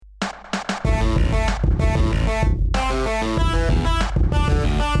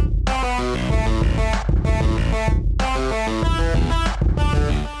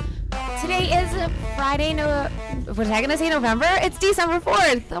Was I going to say November? It's December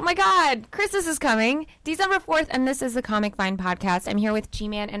 4th. Oh my God. Christmas is coming. December 4th, and this is the Comic Vine Podcast. I'm here with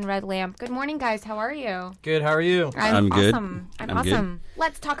G-Man and Red Lamp. Good morning, guys. How are you? Good. How are you? I'm good. Awesome. I'm awesome. Good.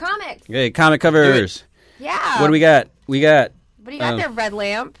 Let's talk comics. Okay, comic covers. Yeah. What do we got? What do you got there, Red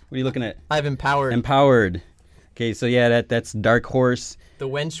Lamp? What are you looking at? I have Empowered. Empowered. Okay, so yeah, that's Dark Horse. The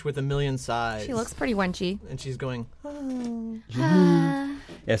wench with a million sides. She looks pretty wenchy. And she's going,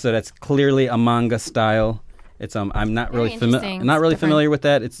 Yeah, so that's clearly a manga style. It's I'm not really familiar with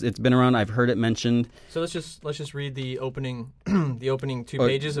that. It's been around. I've heard it mentioned. So let's just read the opening two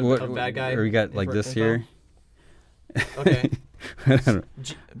pages of Bad Guy. Or we got like this here. Okay.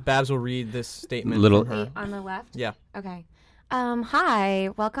 Babs will read this statement from her. On the left? Yeah. Okay. Hi,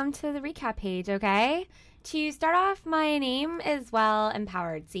 welcome to the recap page, okay? To start off, my name is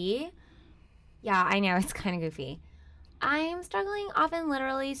Empowered, see? Yeah, I know, it's kind of goofy. I'm often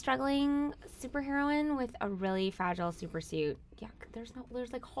literally struggling superheroine with a really fragile supersuit. Yeah, there's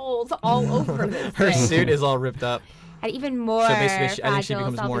like holes all over this Her thing. suit is all ripped up. And even more So basically, I think she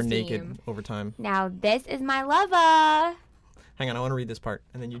becomes more self-esteem. naked over time. Now, this is my lover. Hang on, I want to read this part,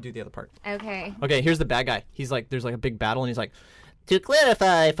 and then you do the other part. Okay. Okay, here's the bad guy. He's like, there's like a big battle, and he's like, To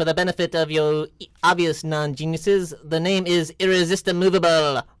clarify, for the benefit of your obvious non-geniuses, the name is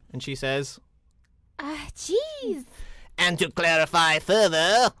Irresistimovable. and she says, Jeez. And to clarify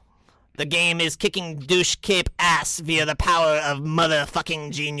further, the game is kicking douche cape ass via the power of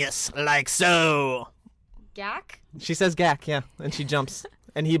motherfucking genius, like so. Gack? she says gack, yeah, and she jumps,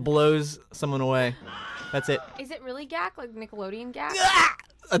 and he blows someone away. That's it. Is it really Gack? Like Nickelodeon Gack?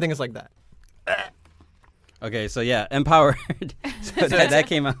 I think it's like that. Okay, so yeah, Empowered. So that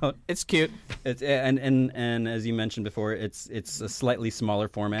came out. It's cute. It's and as you mentioned before, it's a slightly smaller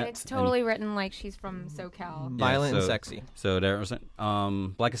format. And it's totally written like she's from SoCal. Violent and so- sexy. So there was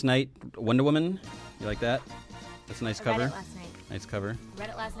Blackest Night, Wonder Woman. You like that? That's a nice I cover. read it last night. Nice cover. Read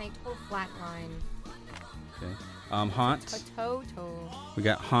it last night. Total flatline. Okay. Haunt. Total. We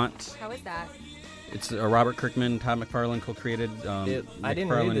got Haunt. How is that? It's Robert Kirkman, Todd McFarlane co-created. I didn't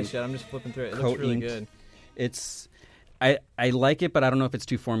read this yet. I'm just flipping through it. It looks really good. It's I like it, but I don't know if it's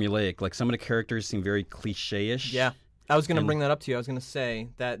too formulaic. Like some of the characters seem very cliche-ish. Yeah. I was going to bring that up to you. I was going to say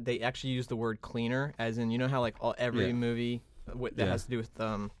that they actually use the word cleaner, as in, you know how like every movie that has to do with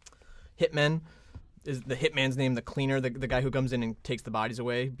hitmen, is the hitman's name the cleaner, the guy who comes in and takes the bodies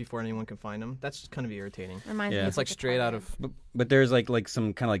away before anyone can find them. That's just kind of irritating. Reminds me Yeah. of It's like straight out of... But there's like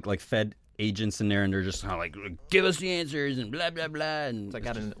some kind of like Fed agents in there, and they're just kind of like, give us the answers and blah blah blah. And It's like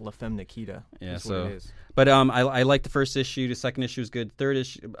out of La Femme Nikita. Yeah, is so what it is. But I like the first issue. The second issue is good. Third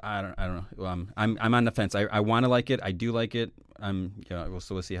issue, I don't know. I'm on the fence. I want to like it. I do like it. We'll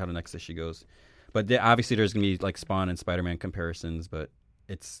see how the next issue goes. But obviously there's gonna be like Spawn and Spider-Man comparisons, but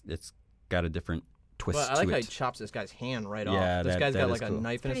it's got a different twist Well, I like to how it. he chops this guy's hand right Yeah, off. This that- guy's that got is like a cool.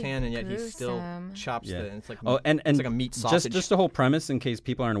 knife in his Pretty hand, and yet he still gruesome. chops Yeah. it. And it's like and like a meat sausage. just the whole premise, in case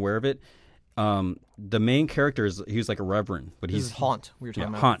people aren't aware of it. The main character he's like a reverend, but This he's is Haunt. We were talking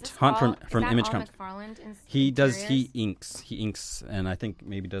about. Haunt. Is this Haunt all- from is that Image all Comics. McFarlane in He interiors? He inks, and I think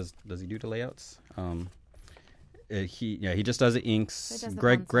maybe does he do the layouts? He just does the inks. So he does the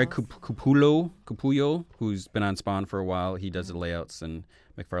Greg pencils. Capullo, who's been on Spawn for a while, he does the layouts, and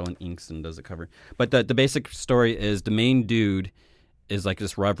McFarlane inks and does the cover. But the basic story is the main dude is like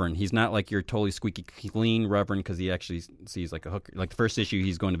this reverend. He's not like your totally squeaky clean reverend, because he actually sees like a hooker. Like the first issue,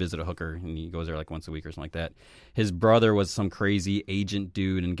 he's going to visit a hooker, and he goes there like once a week or something like that. His brother was some crazy agent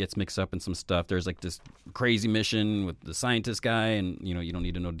dude and gets mixed up in some stuff. There's like this crazy mission with the scientist guy, and you don't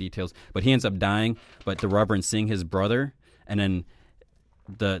need to know details. But he ends up dying. But the reverend seeing his brother, and then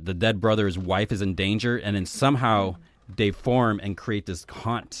the dead brother's wife is in danger, and then somehow they form and create this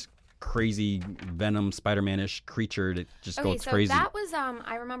Haunt, crazy Venom Spider-Man-ish creature that just goes crazy. That was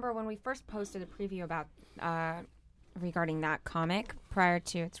I remember when we first posted a preview about regarding that comic prior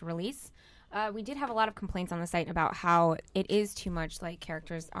to its release. We did have a lot of complaints on the site about how it is too much like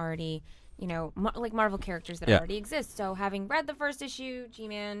characters already, like Marvel characters that already exist. So having read the first issue,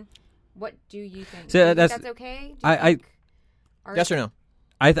 G-Man, what do you think? So do you think that's- that's okay? Yes or no?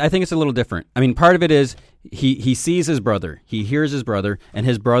 I think it's a little different. I mean, part of it is he sees his brother, he hears his brother, and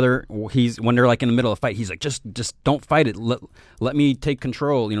his brother, when they're like in the middle of a fight, he's like, just don't fight it. Let me take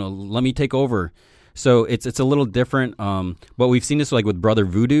control. Let me take over. So it's a little different. But we've seen this like with Brother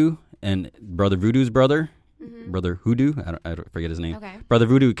Voodoo and Brother Voodoo's brother, Brother Hoodoo. I don't forget his name. Okay. Brother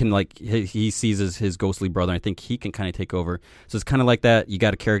Voodoo can like he sees his ghostly brother. And I think he can kind of take over. So it's kind of like that. You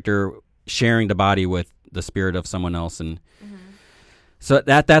got a character sharing the body with the spirit of someone else, and. So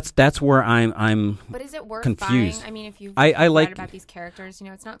that's where I'm But is it worth confused. buying? I mean, if you I like- read about these characters,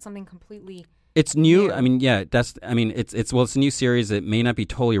 it's not something completely It's new. new. I mean, yeah, it's a new series. It may not be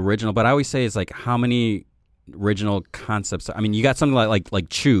totally original, but I always say it's like how many original concepts. I mean, you got something like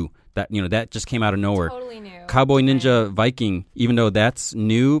Chew that that just came out of nowhere. Totally new. Cowboy Right. Ninja Viking, even though that's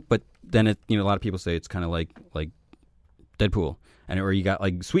new, but then a lot of people say it's kind of like Deadpool, or you got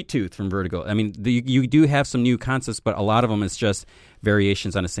like Sweet Tooth from Vertigo. I mean, you do have some new concepts, but a lot of them is just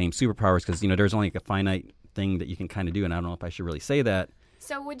variations on the same superpowers because there's only like a finite thing that you can kind of do, and I don't know if I should really say that.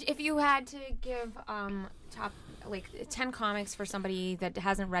 So if you had to give top 10 comics for somebody that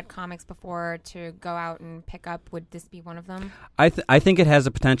hasn't read comics before to go out and pick up, would this be one of them? I think it has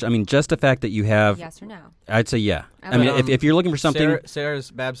a potential. I mean, just the fact that you have, Yes or no? I'd say yeah. Okay. I mean, if you're looking for something,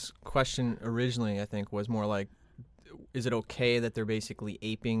 Bab's question originally, I think, was more like, is it okay that they're basically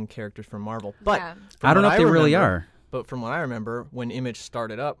aping characters from Marvel? But Yeah. I don't know if they really are. But from what I remember, when Image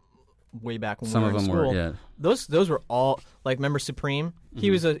started up way back when Some we of were in them school, were, yeah. those were all like, remember Supreme?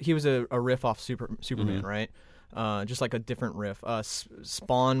 He was a riff off Superman, right? Just like a different riff.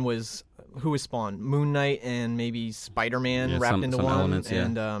 Spawn was, who was Spawn? Moon Knight and maybe Spider-Man wrapped into some one. elements, yeah.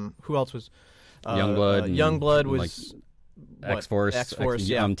 And who else was? Youngblood. Youngblood was X-Force, X-Force,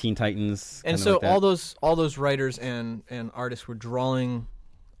 yeah. Teen Titans. And kinda so like that. all those writers and artists were drawing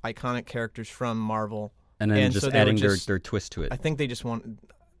iconic characters from Marvel, and then and just so they were adding just- their twist to it. I think they just want.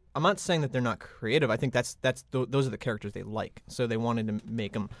 I'm not saying that they're not creative. I think those are the characters they like, so they wanted to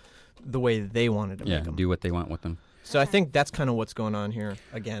make them the way they wanted to Yeah, make them. do what they want with them. So I think that's kind of what's going on here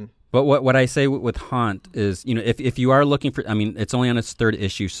again. But what I say with Haunt is, if you are looking for, I mean, it's only on its third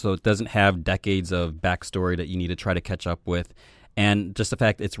issue, so it doesn't have decades of backstory that you need to try to catch up with. And just the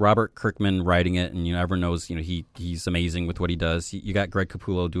fact it's Robert Kirkman writing it, and everyone knows he's amazing with what he does. You got Greg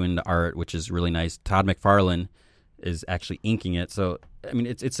Capullo doing the art, which is really nice. Todd McFarlane is actually inking it. So I mean,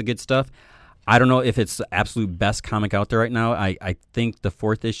 it's the good stuff. I don't know if it's the absolute best comic out there right now. I think the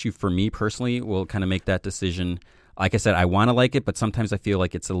fourth issue for me personally will kind of make that decision. Like I said, I want to like it, but sometimes I feel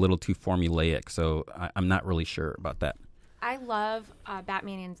like it's a little too formulaic. So I'm not really sure about that. I love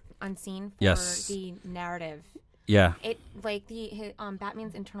Batman Unseen for Yes. the narrative. Yeah. It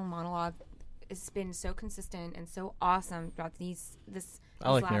Batman's internal monologue has been so consistent and so awesome throughout this.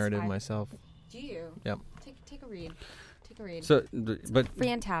 I like last narrative 5. myself. Do you? Yep. Take a read. Take a read. So, but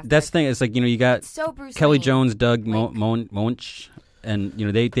Fantastic. that's the thing. It's like you got It's so Bruce Kelly Wayne. Jones, Doug Like- Moench, and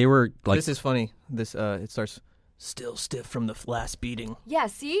they were like This is funny. This it starts still stiff from the last beating. Yeah.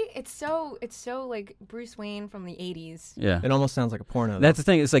 See, it's so like Bruce Wayne from the '80s. yeah. It almost sounds like a porno. That's the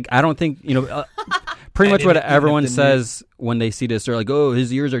thing. It's like I don't think pretty much what even if everyone the new- says when they see this, they're like, "Oh,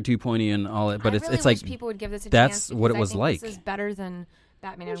 his ears are too pointy and all that." But I it's really it's like wish people would give this a that's chance. what it because I was think like. This is better than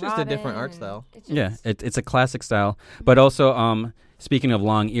Batman and It's just a Robin. different art and style. it's yeah, just- it's a classic style. But also, speaking of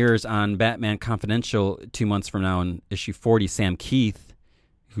long ears, on Batman Confidential, 2 months from now in issue 40, Sam Keith,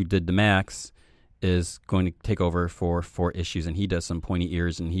 who did the Max, is going to take over for 4 issues, and he does some pointy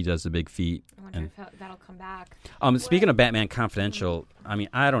ears and he does the big feet. I wonder if that'll come back. Speaking of Batman Confidential, I mean,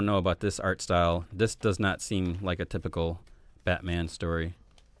 I don't know about this art style. This does not seem like a typical Batman story,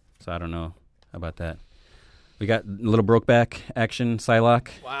 so I don't know about that. We got a little Brokeback action, Psylocke.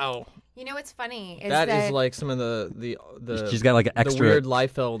 Wow. You know what's funny is That is like some of the She's got like an the extra weird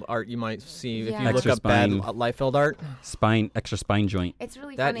Liefeld art you might see if Yeah. you look Extra up bad spine. Liefeld art. extra spine joint. It's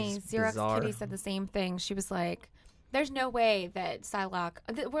really That funny. is Xerox bizarre. Kitty said the same thing. She was like, "There's no way that Psylocke."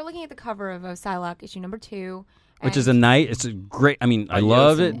 We're looking at the cover of Psylocke issue number 2, Which is a night. It's a great. I mean, I Yes,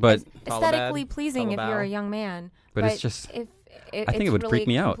 love and it, but aesthetically Talabad, pleasing if Talabao. you're a young man. But it's just- if I think it's it would really freak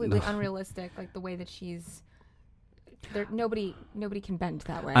me out. Completely unrealistic, like the way that she's. Nobody can bend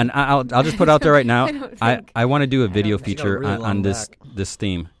that way. and I'll just put out there right now. I don't I think- want to do a video think- She's got a feature really on long this back. this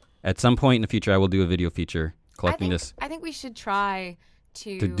theme. At some point in the future, I will do a video feature collecting this I think we should try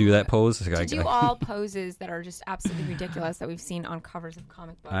to do that pose. To do all poses that are just absolutely ridiculous that we've seen on covers of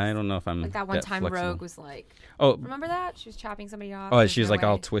comic books. I don't know if I'm Like that one time flexible. Rogue was like, Oh, remember that? She was chopping somebody off. oh, There's she was no like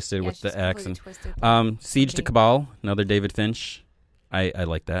all way. twisted Yeah, with she's the axe completely and twisted like Siege to somebody- Cabal, another David Finch. I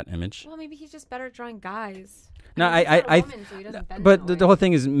like that image. Well, maybe he's just better at drawing guys. No, mean, he's not a I woman, so he doesn't bend but that the way. whole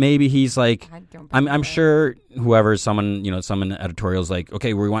thing is maybe he's like I don't I'm bend that way. sure whoever someone some editorial's like,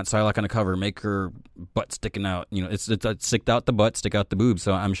 okay, we want Psylocke on the cover, make her butt sticking out. It's stick out the butt, stick out the boob.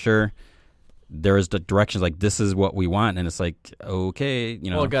 So I'm sure there is the directions like this is what we want, and it's like okay,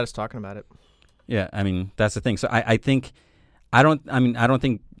 Well, it got us talking about it. yeah. I mean that's the thing. So I think I don't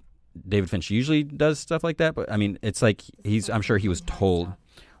think David Finch usually does stuff like that, but I mean it's like I'm sure he was told.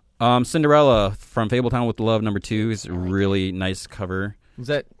 Cinderella from Fabletown with Love #2 is a really nice cover. Is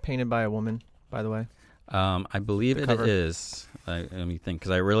that painted by a woman, by the way? I believe The it cover. is. Let me think,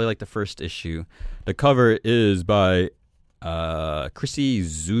 because I really like the first issue. The cover is by Chrissy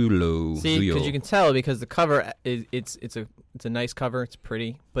Zulo. See, because Zuyo. you can tell because the cover is it's a nice cover. It's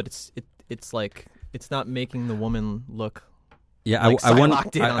pretty, but it's like it's not making the woman look. Yeah, like I wonder.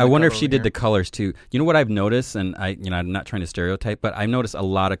 Psylocke did on I the wonder if cover she over did here. the colors too. You know what I've noticed, and I'm not trying to stereotype, but I've noticed a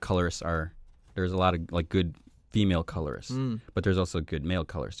lot of colorists there's a lot of like good female colorists, but there's also good male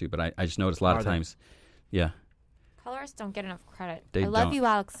colors too. But I just noticed a lot of Are there? times, yeah, Colorists don't get enough credit. They I love don't. you,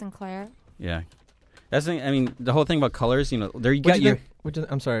 Alex Sinclair. yeah. That's the thing. I mean, the whole thing about colors. There you What'd got you your. think,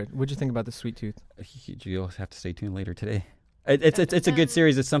 I'm sorry. What'd you think about the Sweet Tooth? You'll have to stay tuned later today. It's a good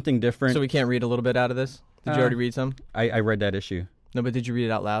series. It's something different. So we can't read a little bit out of this. Did you already read some? I read that issue. No, but did you read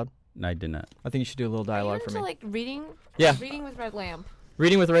it out loud? No, I did not. I think you should do a little Are you dialogue for into me. like reading? Yeah. Reading with Red Lamp.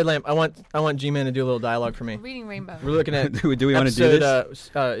 Reading with Red Lamp. I want G-Man to do a little dialogue for me. Reading Rainbow. We're looking at do we want to do this?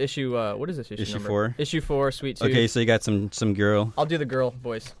 Issue. What is this issue? Issue number? 4? Issue 4. Sweet Tooth. Okay, so you got some girl. I'll do the girl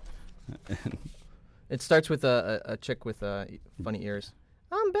voice. It starts with a chick with funny ears.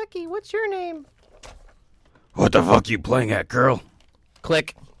 I'm Becky. What's your name? What the fuck you playing at, girl?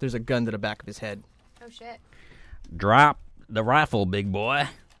 Click. There's a gun to the back of his head. Oh shit. Drop the rifle, big boy.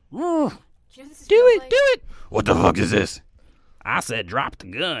 Do you know what this Do feels it. like? Do it. What the fuck is this? I said drop the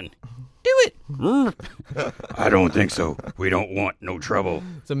gun. Do it. I don't think so. We don't want no trouble.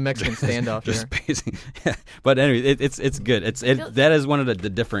 It's a Mexican standoff here. Just basically, yeah. But anyway, it's good. That is one of the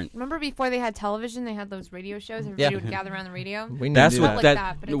different. Remember before they had television, they had those radio shows. Everybody would gather around the radio. We need That's to do what Like that.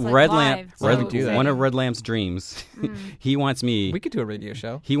 that, but it's like Red live, Lamp. so Red, we do that. one of Red Lamp's dreams. He wants me. We could do a radio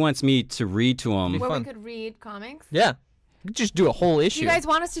show. He wants me to read to him. Where fun. we could read comics. Yeah. We could just do a whole Do issue. you guys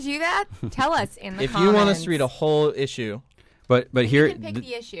want us to do that? Tell us in the if comments. you want us to read a whole issue, But here, you can pick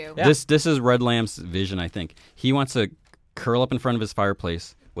the issue. Yeah. this is Red Lamp's vision. I think he wants to curl up in front of his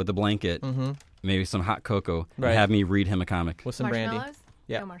fireplace with a blanket, maybe some hot cocoa, Right. and have me read him a comic. with some brandy. Marshmallows?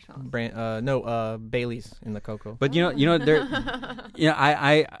 Yeah. No marshmallows. No, Bailey's in the cocoa. But there,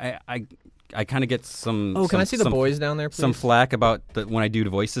 I kind of get some. Oh, can I some- see the some- boys down there, please? Some flack about when I do the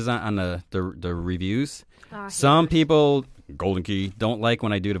voices on the reviews. Ah, Some haters. people, Golden Key, don't like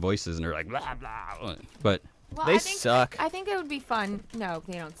when I do the voices, and they're like blah blah. But Well, They I think, suck. I think it would be fun. No,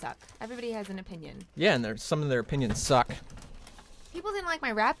 they don't suck. Everybody has an opinion. Yeah, and some of their opinions suck. People didn't like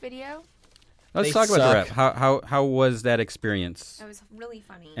my rap video. let's They talk about the suck. rap. How was that experience? It was really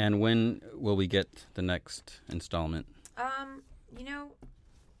funny. And when will we get the next installment? You know,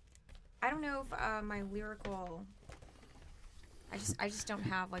 I don't know if my lyrical. I just don't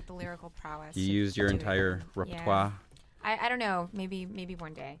have like the lyrical prowess. You to used your do it. entire Yeah. repertoire. I don't know. Maybe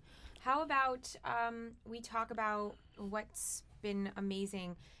one day. How about we talk about what's been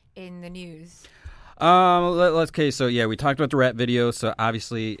amazing in the news? Okay, so yeah, we talked about the rap video. So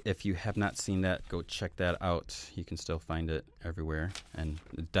obviously, if you have not seen that, go check that out. You can still find it everywhere, and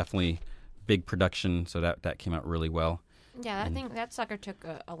definitely big production. So that came out really well. Yeah, that sucker took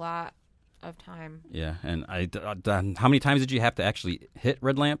a lot of time. Yeah, and how many times did you have to actually hit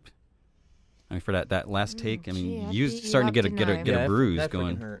Red Lamp? I mean, for that last take. I mean, gee, you I was beat you starting up, to didn't I? get Yeah, a bruise that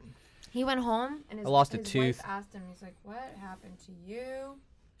going. freaking hurt. He went home and his, I lost a his tooth. wife asked him. He's like, "What happened to you?"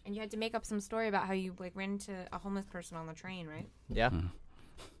 And you had to make up some story about how you like ran into a homeless person on the train, right? Yeah.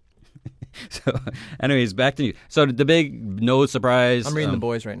 So, anyways, back to you. So the big no surprise. I'm reading the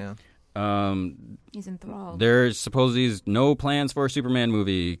boys right now. He's enthralled. There's supposedly no plans for a Superman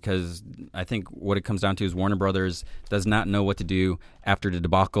movie because I think what it comes down to is Warner Brothers does not know what to do after the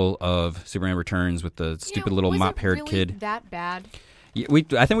debacle of Superman Returns with the stupid little was it mop-haired really kid. that bad? Yeah,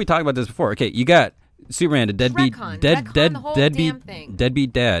 I think we talked about this before. Okay, you got Superman, the deadbeat, Retcon the whole damn thing.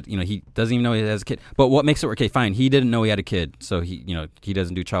 deadbeat dad. You know, he doesn't even know he has a kid. But what makes it okay? Fine, he didn't know he had a kid, so he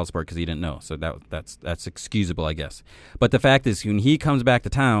doesn't do child support because he didn't know. So that's excusable, I guess. But the fact is, when he comes back to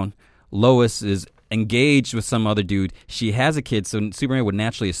town, Lois is engaged with some other dude. She has a kid, so Superman would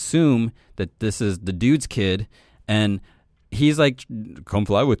naturally assume that this is the dude's kid, and he's like, "Come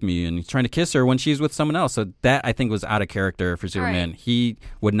fly with me," and he's trying to kiss her when she's with someone else. So that I think was out of character for Superman. right. He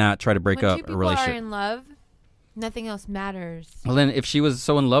would not try to break when up two a people relationship. are in love, nothing else matters. Well, then, if she was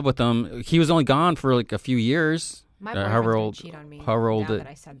so in love with him, he was only gone for like a few years. My however boyfriend's old, gonna cheat on me. however old now the, that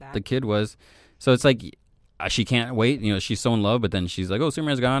I said that. the kid was. So it's like she can't wait. You know, she's so in love, but then she's like, "Oh,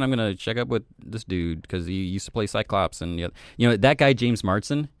 Superman's gone. I'm gonna check up with this dude because he used to play Cyclops." And that guy James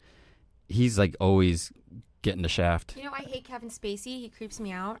Marsden, he's like always getting the shaft. You know, I hate Kevin Spacey. He creeps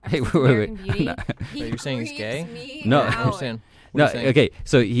me out. Hey, Ever since wait, American Beauty. No. He Are you saying he's creeps gay? me No. I out. understand. What No, are you saying? okay.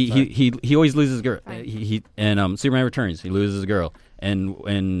 So he always loses a girl. Fine. He Superman Returns. He loses a girl, and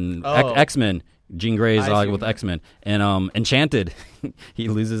Oh. X-Men. Jean Grey's I see all what with you mean. X-Men, and Enchanted, he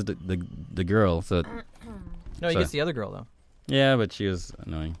loses the girl. So No, he So- gets the other girl though. yeah, but she was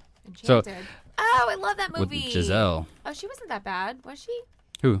annoying. So- Enchanted. Oh, I love that with movie. Giselle. Oh, she wasn't that bad, was she?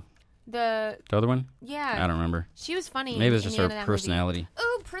 Who? The The other one? yeah. I don't remember. She was funny. Maybe it's in just the her end of that movie. personality.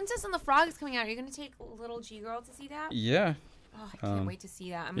 Oh, Princess and the Frog is coming out. Are you going to take little G girl to see that? Yeah. Oh, I can't wait to see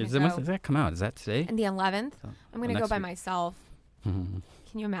that. I'm going Is to that, go. does that come out? Is that today? And the 11th, I'm going to go next by week. myself. Can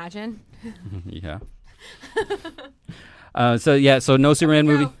you imagine? Yeah. So no Superman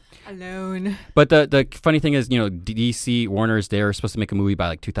movie. Go alone. But the funny thing is, DC Warner's they're supposed to make a movie by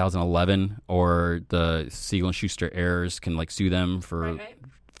like 2011, or the Siegel and Schuster heirs can like sue them for Right.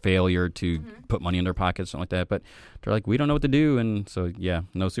 failure to put money in their pockets, something like that. But they're like, we don't know what to do, and so yeah,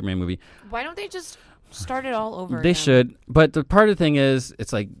 no Superman movie. Why don't they just start it all over They again? should, but the part of the thing is,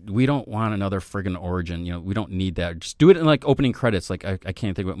 it's like we don't want another friggin' origin. We don't need that. Just do it in like opening credits. Like I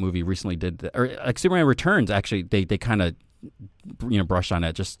can't think what movie recently did that, or like Superman Returns. Actually, they kind of brush on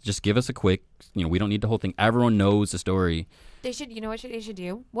that. Just give us a quick. We don't need the whole thing. Everyone knows the story. They should, you know what they should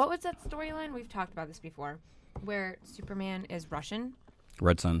do? What was that storyline? We've talked about this before. Where Superman is Russian.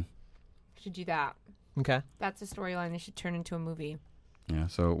 Red Sun. Should do that. Okay. That's a storyline they should turn into a movie. Yeah,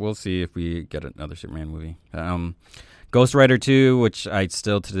 so we'll see if we get another Superman movie. Ghost Rider 2, which I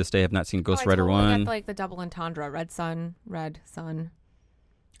still to this day have not seen. Ghost Rider 1. Get, like the double entendre. Red Sun.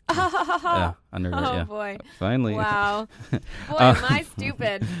 Yeah, under Oh, yeah. boy. Finally. Wow. Boy, am I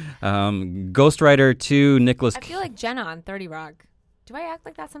stupid. Ghost Rider 2, Nicholas. I feel like Jenna on 30 Rock. Do I act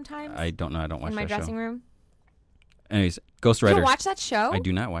like that sometimes? I don't know. I don't watch in my that dressing show. room? Anyways, Ghost Do Rider. you watch that show? I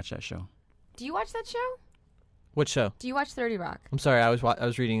do not watch that show. Do you watch that show? What show? Do you watch 30 Rock? I'm sorry. I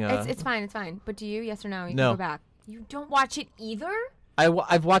was reading. It's fine. But do you? Yes or no? You No. can go back. You don't watch it either?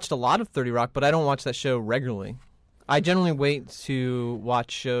 I've watched a lot of 30 Rock, but I don't watch that show regularly. I generally wait to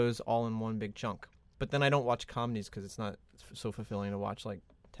watch shows all in one big chunk. But then I don't watch comedies because it's not so fulfilling to watch like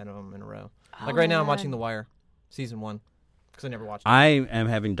 10 of them in a row. Like right now I'm watching The Wire, season 1, because I never watched it. I am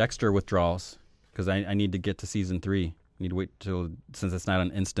having Dexter withdrawals because I need to get to season 3. I need to wait till, since it's not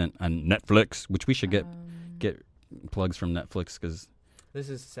on instant on Netflix, which we should get plugs from Netflix because This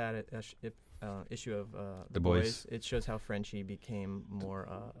is a sad issue of The Boys. It shows how Frenchie became more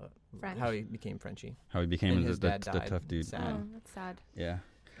French. how he became Frenchy. how he became And the his dad the died. tough dude. Sad. Yeah. Oh, that's sad. Yeah.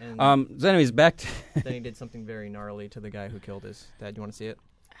 And So anyways, back to then he did something very gnarly to the guy who killed his dad. You want to see it?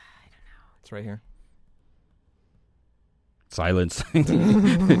 I don't know. It's right here. silence.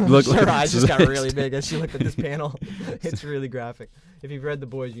 Her eyes just got really big as she looked at this panel. It's really graphic. If you've read The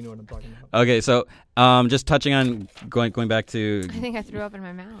Boys, you know what I'm talking about. Okay, so just touching on going back to I think I threw up in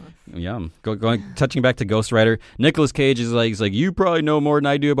my mouth. yum. Touching back to Ghost Rider. Nicolas Cage is like, he's like, you probably know more than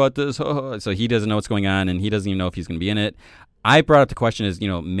I do about this. So he doesn't know what's going on, and he doesn't even know if he's going to be in it. I brought up the question is,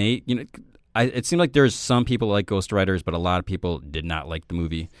 it seemed like there's some people like Ghost Riders, but a lot of people did not like the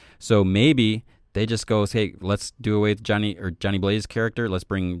movie. So maybe they just go, hey, let's do away with Johnny Blaze's character. Let's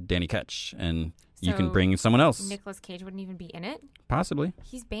bring Danny Ketch, and you can So bring someone else. Nicolas Cage wouldn't even be in it. Possibly.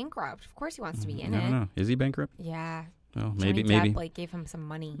 He's bankrupt. Of course he wants to be I in don't it. know. Is he bankrupt? Yeah. Oh, Johnny maybe Depp, like, gave him some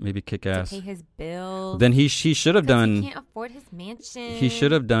money kick to ass. pay his bills. Then he should have 'cause done. He can't afford his mansion. He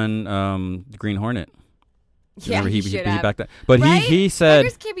should have done Green Hornet. Yeah, Remember, he should have. backed that. But Right? he said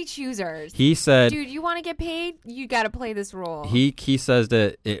Beggars can't be choosers. he said Dude, you want to get paid? You got to play this role. he says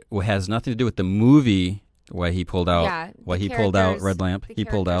that it has nothing to do with the movie. Why he pulled out? Yeah, why the he pulled out characters- Red Lamp? the He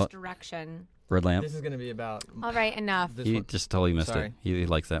pulled character's out direction. Red Lamp. This is going to be about All right, enough. this He one. just totally missed Sorry. it. He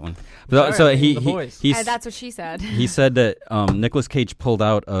likes that one. Sorry, So I'm he The Boys. That's what she said. he said that Nicolas Cage pulled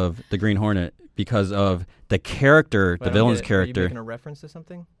out of the Green Hornet because of the character, Wait, the I don't villain's get it. Are you character. making a reference to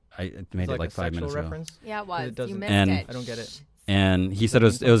something? I made It's it like a 5 sexual minutes ago. Yeah, reference? it It was. You doesn't- missed And- it. I don't get it. And he Does said that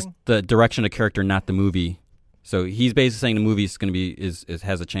it mean was something? the direction of character, not the movie. So he's basically saying the movie's going to be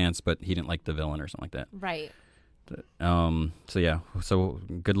has a chance, but he didn't like the villain or something like that. Right. So yeah. So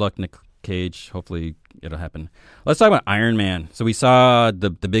good luck, Nick Cage. Hopefully it'll happen. Let's talk about Iron Man. So we saw the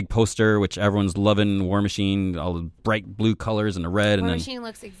big poster, which everyone's loving. War Machine, all the bright blue colors and the red, War and then. Machine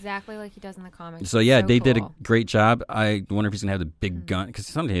looks exactly like he does in the comics. So yeah, So they did a cool. great job. I wonder if he's gonna have the big gun because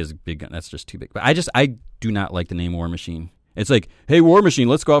somebody has a big gun. That's just too big. But I do not like the name War Machine. It's like, hey, War Machine,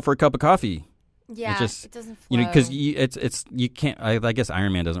 let's go out for a cup of coffee. Yeah, just- it doesn't flow. Because you can't. I guess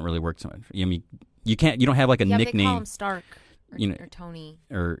Iron Man doesn't really work so much. I mean, you can't. You don't have like a They call nickname him Stark or, You know, or Tony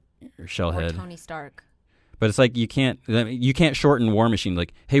or or Shellhead. Tony Stark. But it's like you can't shorten War Machine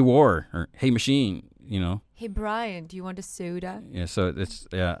like hey War or hey Machine. Hey Brian, do you want a soda? Yeah. So it's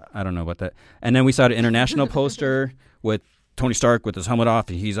I don't know about that. And then we saw the international poster with Tony Stark with his helmet off,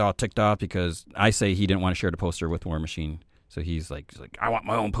 and he's all ticked off because I say he didn't want to share the poster with War Machine. So he's like I want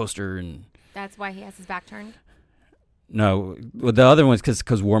my own poster and. That's why he has his back turned. No, well, the other one's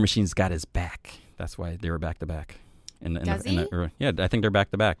because War Machine's got his back. That's why they were back to back. Does he? Yeah, I think they're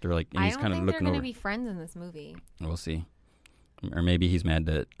back to back. They're like, and I he's don't kind of think they're looking going to over. be friends in this movie. We'll see. Or maybe he's mad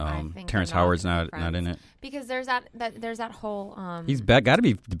that I think Terrence they're not Howard's gonna not be in friends. it. Because there's that whole. He's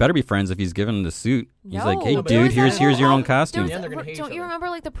better be friends if he's given him the suit. He's like, hey, No, there dude, was that here's your whole- own costume. Yeah, they're gonna hate each Don't you other. remember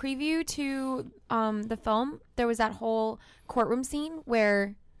like the preview to the film? There was that whole courtroom scene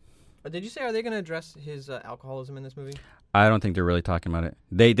where. Did you say, are they going to address his alcoholism in this movie? I don't think they're really talking about it.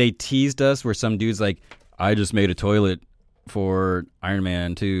 They teased us where some dude's like, I just made a toilet for Iron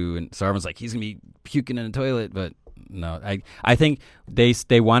Man 2, and so everyone's like, he's gonna be puking in a toilet, but no, I think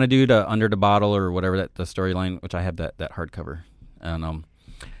they want to do the Under the Bottle or whatever that the storyline, which I have that hardcover, and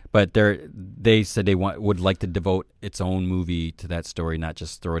but they said would like to devote its own movie to that story, not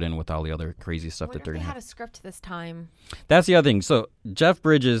just throw it in with all the other crazy stuff I that wonder they're if they gonna had have. a script this time. That's the other thing. So Jeff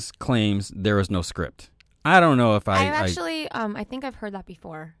Bridges claims there was no script. I don't know if I actually I think I've heard that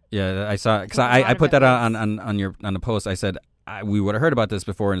before. Yeah, I saw because I think a lot I of put it that was- on the post. I said we would have heard about this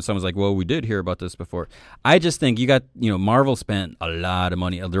before, and someone's like, "Well, we did hear about this before." I just think you got Marvel spent a lot of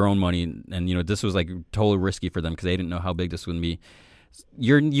money, their own money, and this was like totally risky for them because they didn't know how big this would be.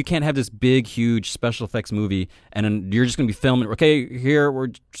 You can't have this big, huge special effects movie, and then you're just going to be filming. Okay, here we're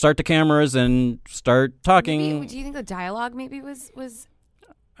start the cameras and start talking. Maybe, do you think the dialogue maybe was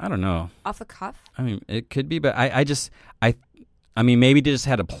I don't know. off the cuff? I mean, it could be, but I mean, maybe they just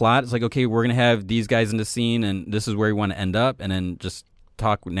had a plot. It's like, okay, we're gonna have these guys in the scene, and this is where we want to end up, and then just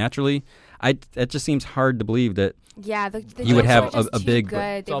talk naturally. It just seems hard to believe that. Yeah, the You would jokes have were just a too big- good.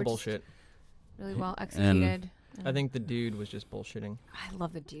 It's They all were just bullshit. really well executed. I think the dude was just bullshitting. I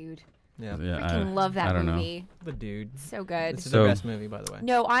love the dude. Yeah. Freaking love that I don't know. movie. The dude. So good. This is So- the best movie, by the way.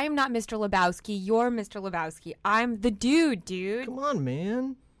 No, I'm not Mr. Lebowski. You're Mr. Lebowski. I'm the dude. Come on,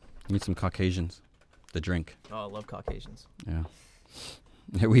 man. Need some Caucasians, the drink. Oh, I love Caucasians. Yeah.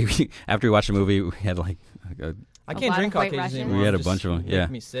 We after we watched the movie, we had like I A can't lot drink of White Caucasian Russians? anymore. We had It's a bunch of them, making yeah.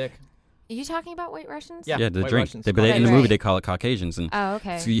 me sick. Are you talking about White Russians? Yeah. the White drink. Russians. But in the Right. movie they call it Caucasians, and Oh,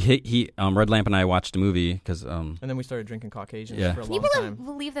 okay. so he Red Lamp and I watched the movie because And then we started drinking Caucasians Yeah. for a Can you long believe, time.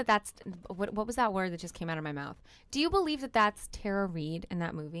 believe that that's what was that word that just came out of my mouth? Do you believe that that's Tara Reid in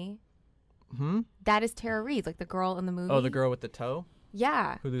that movie? Hmm? That is Tara Reid, like the girl in the movie. Oh, the girl with the toe?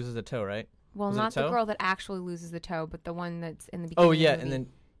 Yeah. Who loses a toe, right? Well, Was it not the toe? girl that actually loses the toe, but the one that's in the beginning. Oh, of the yeah, movie. and then...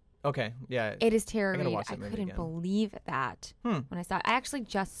 Okay, yeah. It is Tara I gotta Reid. watch I that movie couldn't again. believe that Hmm. when I saw it. I actually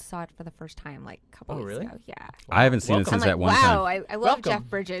just saw it for the first time like a couple Oh, weeks really? ago. Yeah. I haven't seen it Welcome. since I'm that like, one wow, time. I love Welcome. Jeff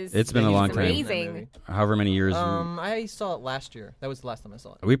Bridges. It's been a He's long He's time. amazing. However many years. I saw it last year. That was the last time I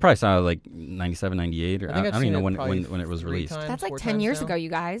saw it. We probably saw it like 97, 98, or I think I I've don't seen even know it probably when it was 3 released. times, That's like 4 10 times years now. ago, you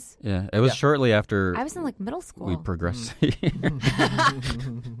guys. Yeah, it was Yeah. shortly after I was in like middle school. we progressed.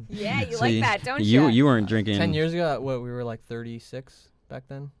 Yeah, you So like that, don't you? You weren't drinking 10 years ago, what, we were like 36 back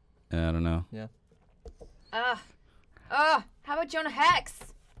then? I don't know. How about Jonah Hex?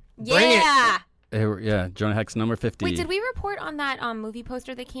 Bring it. Yeah. Yeah, Jonah Hex number 50. Wait, did we report on that movie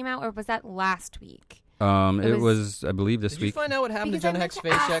poster that came out, or was that last week? It was- was I believe this Did week. you find out what happened Because to I Jonah meant Hex to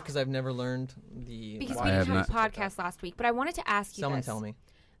face ask- yet? Because I've never learned the... Because why we I didn't have have a not. podcast last week, but I wanted to ask you Someone this. tell me.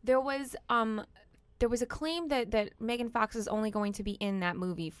 There was a claim that Megan Fox is only going to be in that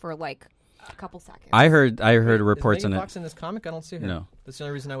movie for like a couple seconds. I heard reports is on Megan it. Fox in this comic? I don't see her. No. That's the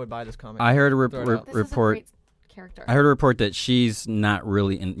only reason I would buy this comic. I heard a Throw it out. This is a report. great character. I heard a report that she's not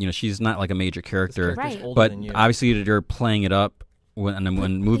really in. She's not like a major This character, character's Right. older but than you. obviously they're playing it up when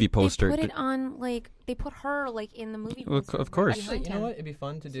movie poster. They put it on like they put her like in the movie. Well, poster. of course. Actually, you know what? It'd be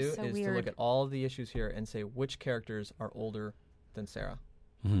fun to This do is so is to weird. look at all the issues here and say which characters are older than Sarah.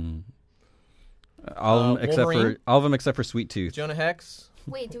 All of them Wolverine. except for Sweet Tooth. Jonah Hex,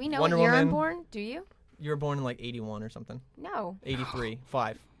 Wait, do we know Wonder what year I'm Woman. born? Do you? you were born in like 81 or something. No. 83,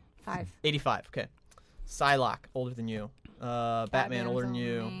 5. 5. 85, okay. Psylocke, older than you. Batman, Batman's older than older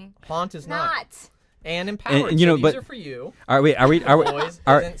you. than me. Haunt is not. Not. And Empowered. And, you know, so but- these are for you. Are we? Boys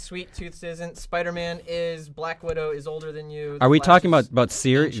are- isn't. Sweet Tooth isn't. Spider-Man is. Black Widow is older than you. Are we The Flash talking is about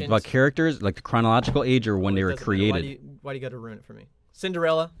series, ancient. about characters, like the chronological age, or when Well, they it were doesn't matter. created? Why do you got to ruin it for me?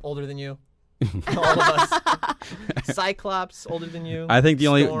 Cinderella, older than you. All of us. Cyclops, older than you. I think the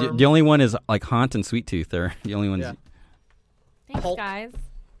Storm. only one is like Haunt and Sweet Tooth. They're the only ones. Yeah. Thanks, Hulk. guys.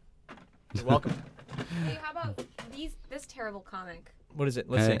 You're welcome. Hey, how about this terrible comic, What is it?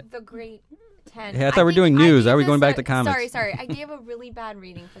 Let's Hey. see. The Great 10? Hey, I thought we were think doing I news. gave Are we this going back a- to comics? Sorry. I gave a really bad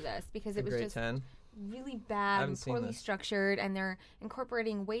reading for this because it was Grade just 10. really I bad haven't and seen poorly this. structured, and they're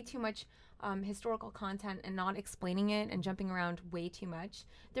incorporating way too much historical content and not explaining it and jumping around way too much.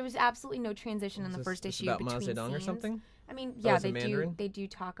 There was absolutely no transition in Is the this- first this issue about Mao between Zedong scenes. or something? I mean, Oh, yeah, is it Mandarin? they do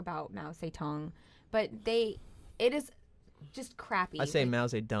talk about Mao Zedong, but it is just crappy. I say Like, Mao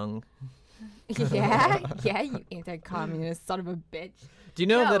Zedong. Yeah, you anti-communist son of a bitch. Do you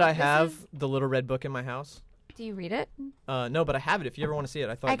know No, that I this have is- the Little Red Book in my house? Do you read it? No, but I have it. If you ever want to see it,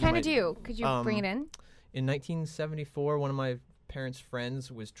 I thought I you kind of might- do. Could you bring it in? In 1974, one of my parents'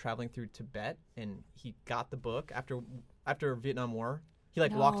 friends was traveling through Tibet, and he got the book after Vietnam War. He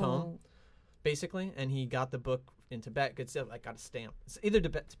walked home, basically, and he got the book in Tibet. It's got a stamp. It's either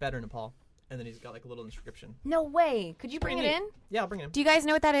Tibet or Nepal, and then he's got a little inscription. No way. Could you bring it Pretty in? neat. Yeah, I'll bring it in. Do you guys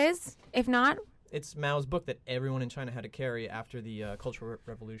know what that is? If not, It's Mao's book that everyone in China had to carry after the Cultural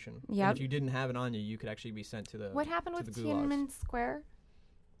Revolution. Yep. And if you didn't have it on you, you could actually be sent to the what happened to with the gulags. Tiananmen Square?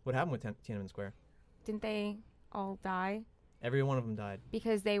 What happened with Tiananmen Square? Didn't they all die Every one of them died.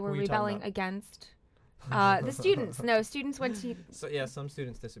 because they were Who are you talking rebelling about? against the students? No, students went to So yeah, some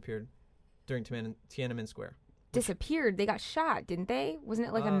students disappeared during Tiananmen Square. disappeared. They got shot, didn't they? Wasn't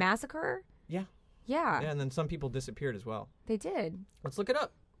it like a massacre? Yeah. Yeah, Yeah, and then some people disappeared as well. they did. Let's look it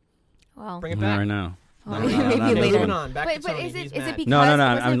up. Well, Bring it Not back. right now. well, No, no, maybe not later. Moving on. Back to But Tony. is He's it mad. because No, was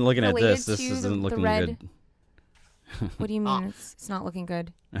I'm it looking at related this. This to isn't the looking red? good. What do you mean it's not looking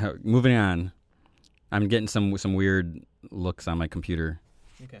good? Moving on. I'm getting some weird looks on my computer.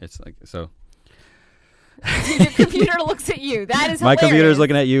 Okay. It's like so. Your computer looks at you. That is My hilarious. computer's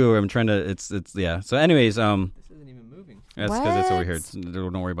looking at you. I'm trying to. It's yeah. So, anyways, This isn't even moving. that's because it's over here.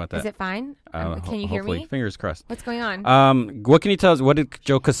 What? Don't worry about that. Is it fine? Can you hear hopefully. me? Fingers crossed. What's going on? What can you tell us? What did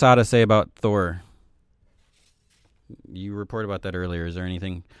Joe Quesada say about Thor? You reported about that earlier. Is there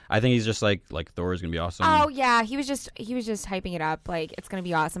anything? I think he's just like Thor is gonna be awesome. Oh yeah, he was just hyping it up like it's gonna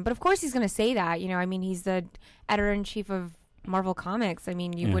be awesome. But of course he's gonna say that. You know, I mean, he's the editor-in-chief of Marvel Comics. I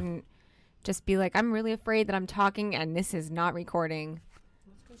mean, you Yeah. wouldn't just be like, I'm really afraid that I'm talking and this is not recording.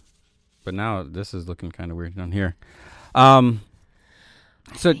 But now this is looking kind of weird down here. So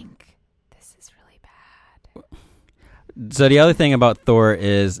I think this is really bad. So the other thing about Thor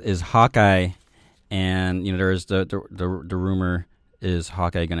is Hawkeye, and you know there's the rumor is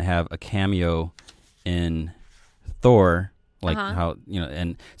Hawkeye going to have a cameo in Thor, like how you know,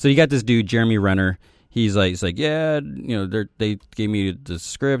 and so you got this dude Jeremy Renner. He's like yeah, you know they gave me the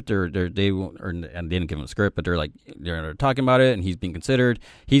script and they didn't give him a script, but they're talking about it and he's being considered.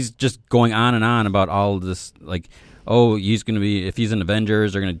 He's just going on and on about all of this like. Oh, he's going to be, if he's in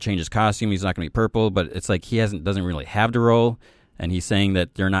Avengers, they're going to change his costume. He's not going to be purple, but it's like he doesn't really have the role. And he's saying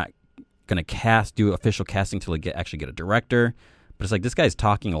that they're not going to do official casting till they actually get a director. But it's like, this guy's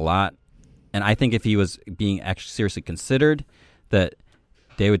talking a lot. And I think if he was being actually seriously considered, that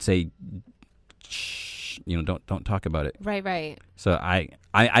they would say, shh, you know, don't talk about it. Right. So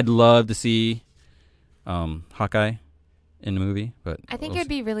I'd love to see Hawkeye in the movie, but I think we'll it'd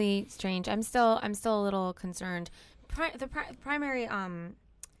be really strange. I'm still a little concerned. The primary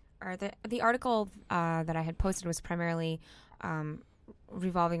or the article that I had posted was primarily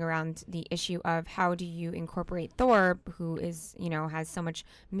revolving around the issue of how do you incorporate Thor, who is has so much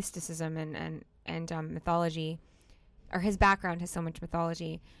mysticism and mythology, or his background has so much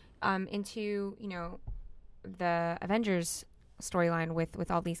mythology, into the Avengers storyline with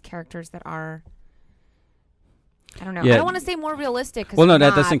all these characters that are. I don't know. Yeah. I don't want to say more realistic because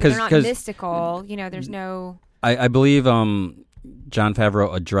that's the thing, they're not 'cause- mystical. There's no. I believe Jon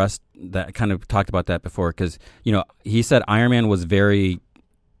Favreau addressed that, kind of talked about that before, because he said Iron Man was very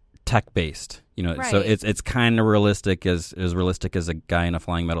tech based. So Right. it's kind of realistic as realistic as a guy in a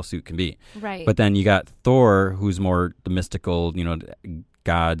flying metal suit can be. Right. But then you got Thor, who's more the mystical,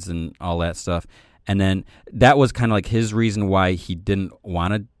 gods and all that stuff. And then that was kind of like his reason why he didn't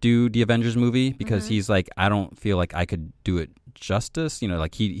want to do the Avengers movie, because he's like, I don't feel like I could do it justice.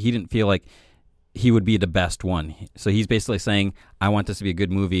 Like he didn't feel like he would be the best one. So he's basically saying, I want this to be a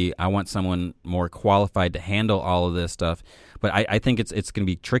good movie. I want someone more qualified to handle all of this stuff. But I think it's going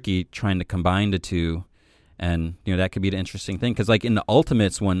to be tricky trying to combine the two. And, that could be the interesting thing. Because, like, in the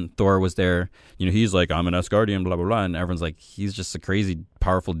Ultimates, when Thor was there, he's like, I'm an Asgardian, blah, blah, blah. And everyone's like, he's just a crazy,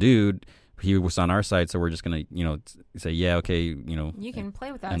 powerful dude. He was on our side, so we're just going to, say, yeah, okay, you can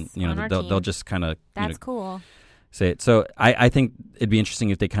play with us and, on our they'll team. just kind of, That's cool. say it. So I think it'd be interesting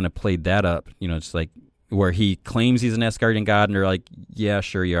if they kind of played that up, just like where he claims he's an Asgardian god, and they're like, yeah,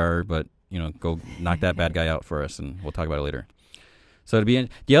 sure you are, but, go knock that bad guy out for us, and we'll talk about it later. So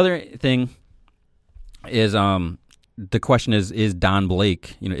the other thing is the question is Don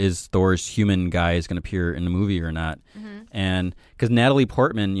Blake, is Thor's human guy is going to appear in the movie or not? Mm-hmm. And because Natalie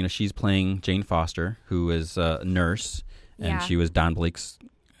Portman, she's playing Jane Foster, who is a nurse, and Yeah. she was Don Blake's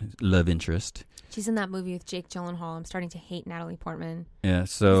love interest. She's in that movie with Jake Gyllenhaal. I'm starting to hate Natalie Portman. Yeah,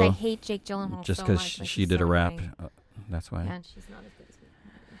 Because so I hate Jake Gyllenhaal just so because much. Like, she he's did so a rap, annoying. that's why. Yeah, and she's not as good as me.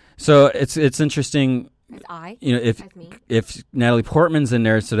 So it's interesting As I? you know, As me? if Natalie Portman's in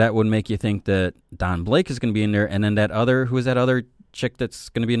there, so that would make you think that Don Blake is going to be in there, and then who is that other chick that's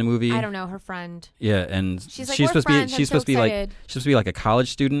going to be in the movie? I don't know, her friend. Yeah, and She's like, she's "We're supposed to be friends, I'm so excited." she's supposed to be like a college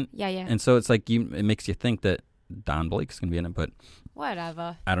student, Yeah. and so it's like it makes you think that Don Blake's going to be in it, but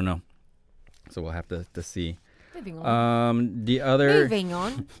Whatever. I don't know. So we'll have to see. Moving on. The other Moving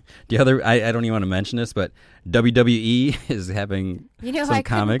on. I don't even want to mention this, but WWE is having You know, some I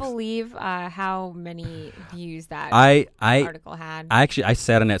comics. couldn't believe how many views that I article had. I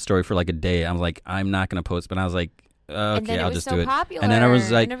sat on that story for like a day. I was like, I'm not going to post, but I was like, and then okay, it I'll was just so do it. popular, And then I was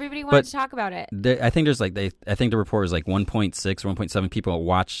like, and everybody wanted but to talk about it. I think there's like I think the report was like 1.6, 1.7 people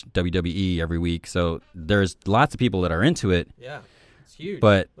watch WWE every week. So there's lots of people that are into it. Yeah, it's huge.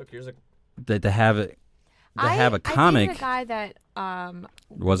 But look, here's a to have it. To have a comic I dated a guy that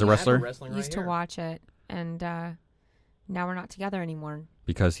was a I have wrestler wrestling right used to here. watch it, and now we're not together anymore.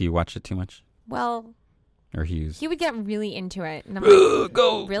 because he watched it too much, Well, or he he would get really into it, and I'm like,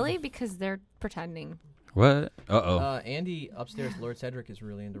 go really? Because they're pretending. what? Andy upstairs, Lord Cedric, is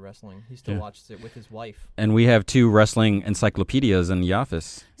really into wrestling. He still Yeah. watches it with his wife. And we have 2 wrestling encyclopedias in the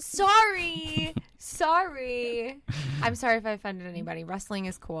office. Sorry. I'm sorry if I offended anybody. Wrestling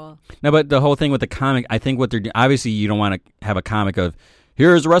is cool. No, but the whole thing with the comic, I think what they're obviously you don't want to have a comic of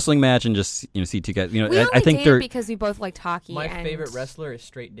here's a wrestling match and just see 2 guys. We I only think dated they're because we both liked hockey. My and favorite wrestler is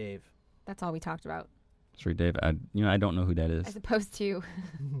Straight Dave. That's all we talked about, Sorry, Dave. I don't know who that is. as opposed to.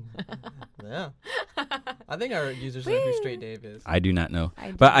 Yeah, I think our users know who Straight Dave is. I do not know.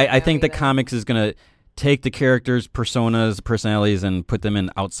 I But don't I know think the either. comics is gonna take the characters, personas, personalities, and put them in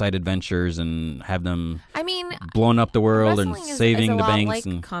outside adventures and have them I mean, blowing up the world and wrestling is saving a the lot banks. like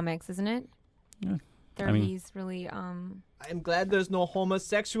and comics, isn't it? Yeah. There I mean- he's really I'm glad there's no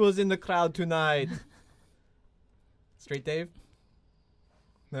homosexuals in the crowd tonight. Straight Dave?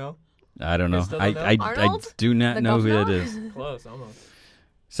 No? I don't know. You still don't know? I Arnold? do not The know who that governor? is. Close, almost.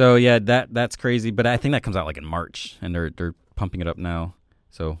 So yeah, that's crazy. But I think that comes out like in March, and they're pumping it up now.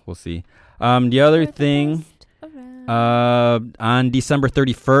 So we'll see. The other thing, on December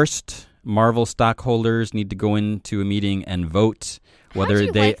 31st, Marvel stockholders need to go into a meeting and vote whether How'd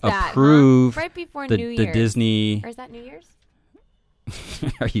you they like that, huh? approve right before the, New the Year's. Disney. Or is that New Year's?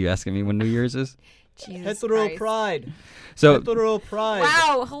 Are you asking me when New Year's is? Jesus Hetero Christ. pride. So Hetero pride.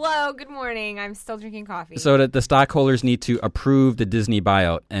 Wow. Hello. Good morning. I'm still drinking coffee. so that the stockholders need to approve the Disney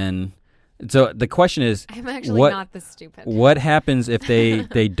buyout, and so the question is, I'm actually what- not this stupid. what happens if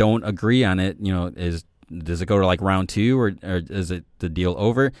they don't agree on it? Does it go to like round 2 or is it the deal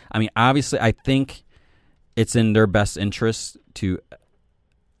over? I mean, obviously, I think it's in their best interest to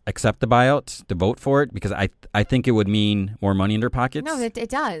accept the buyout, to vote for it, because I think it would mean more money in their pockets. No, it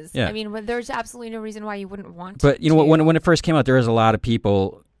does. Yeah. I mean, there's absolutely no reason why you wouldn't want But to. when it first came out, there was a lot of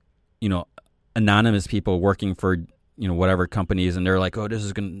people, anonymous people working for whatever companies, and they're like, oh,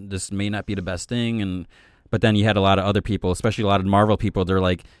 this may not be the best thing, but then you had a lot of other people, especially a lot of Marvel people. They're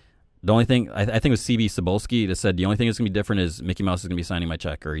like, the only thing I think it was C.B. Cebulski that said the only thing that's gonna be different is Mickey Mouse is gonna be signing my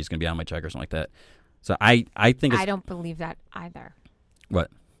check, or he's gonna be on my check, or something like that. So I think it's I don't believe that either. what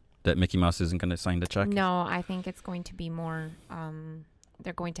that Mickey Mouse isn't gonna sign the check. No, I think it's going to be more.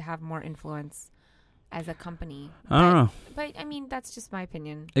 They're going to have more influence as a company. I don't know. But I mean, that's just my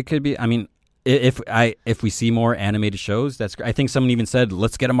opinion. It could be. I mean, if we see more animated shows, that's great. I think someone even said,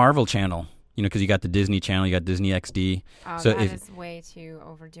 let's get a Marvel channel. Because you got the Disney Channel, you got Disney XD. Oh, So that if- is way too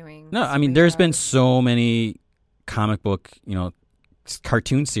overdoing. No, I mean, there's been superheroes. so many comic book,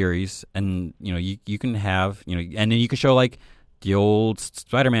 cartoon series, and you can have, and then you can show like the old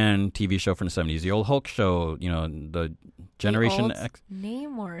Spider-Man TV show from the 70s, the old Hulk show, the Generation The old X.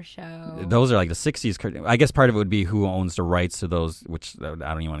 Namor show. Those are like the 60s cartoon. I guess part of it would be who owns the rights to those, which I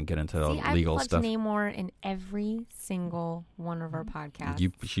don't even want to get into the See, legal I've stuff. plugged Namor in every single one of our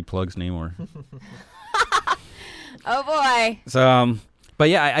podcasts. She plugs Namor. Oh boy. So, but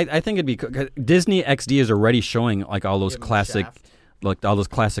yeah, I think it'd be cool. 'Cause Disney XD is already showing like all those Give 'em classic, Shaft. like all those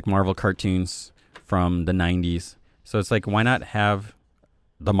classic Marvel cartoons from the 90s. So it's like, why not have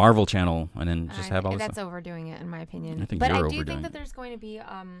the Marvel channel and then just have all this That's stuff? overdoing it, in my opinion. I think but you're I do overdoing think it. that there's going to be.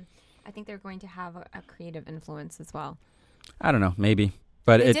 I think they're going to have a creative influence as well. I don't know, maybe.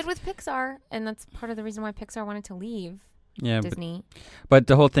 But They it, did with Pixar, and that's part of the reason why Pixar wanted to leave yeah, Disney. but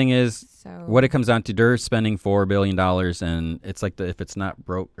the whole thing is, So what it comes down to, they're spending $4 billion, and it's like if it's not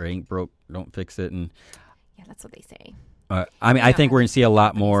broke or ain't broke, don't fix it. And yeah, that's what they say. I mean, I Yeah, think we're going to see a lot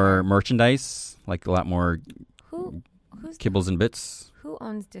companies more are- merchandise, like a lot more Who's kibbles and bits. who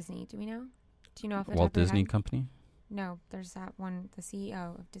owns Disney? Do we know? Do you know if the top Walt of your Disney head? Company. No, there's that one, the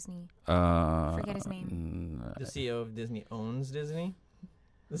CEO of Disney. Forget Forget his name. The CEO of Disney owns Disney.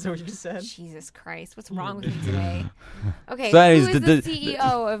 Is that what you just said? Jesus Christ, what's wrong with you today? Okay, So who anyways, is the- the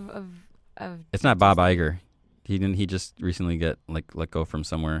CEO of? It's not Bob Iger. He didn't. He just recently let go from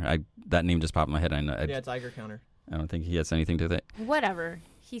somewhere. That name just popped in my head. I know. Yeah, it's Iger Counter. I don't think he has anything to that. Whatever.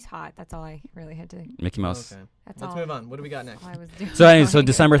 He's hot. That's all I really had to. Mickey Mouse. Okay. That's Let's all. move on. What do we got next? all I was doing. So anyway, so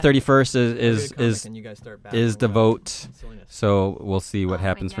December 31st is and you guys start battling is the about vote. silliness. So we'll see what Oh, my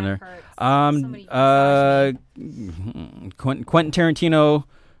happens from neck there. hurts. Um, Somebody massage Quentin Tarantino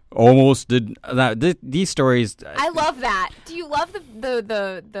almost did that. These stories, I love that. Do you love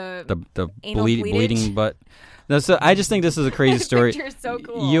the anal bleeding bleedage? butt. No, so I just think this is a crazy story. Picture's so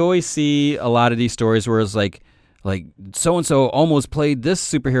cool. You always see a lot of these stories where it's like so and so almost played this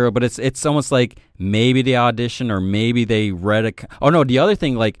superhero, but it's almost like maybe they auditioned or maybe they read a. Oh no, the other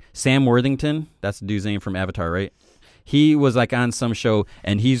thing, like Sam Worthington, that's the dude's name from Avatar, right? He was like on some show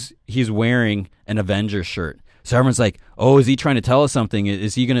and he's wearing an Avengers shirt. So everyone's like, "Oh, is he trying to tell us something?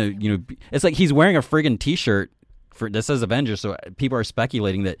 Is he gonna, It's like he's wearing a friggin' T-shirt that says Avengers. So people are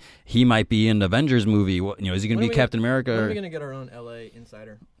speculating that he might be in the Avengers movie. Is he gonna be Captain America? When are Or, we gonna get our own LA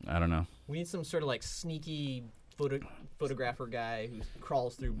insider? I don't know. We need some sort of like sneaky photographer guy who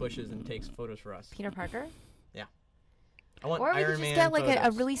crawls through bushes and takes photos for us. Peter Parker? I want Or we Iron could just Man get like a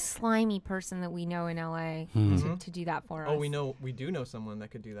photos. really slimy person that we know in LA Mhm. to do that for us. Oh, we do know someone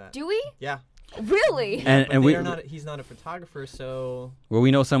that could do that. Do we? Yeah. Really? And But we he's not a photographer, so well, we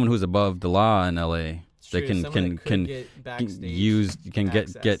know someone who's above the law in L.A. it's They true, can someone that could can get backstage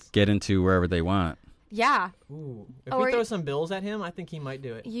get access. into wherever they want. Yeah. Ooh, if Or- we throw some bills at him, I think he might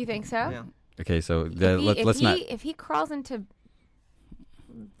do it. You think so? Yeah. Okay, so If he crawls into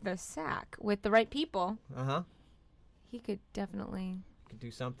the sack with the right people, he could definitely. Could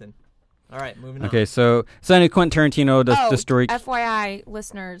do something. All right, moving on. Okay, so anyway, Quentin Tarantino, the story. FYI,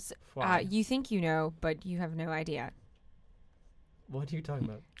 listeners, Why? you think you know, but you have no idea. What are you talking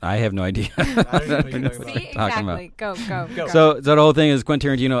about? I have no idea. I don't even know what you're talking about. See, Talking about. exactly. Go. Go. So the whole thing is Quentin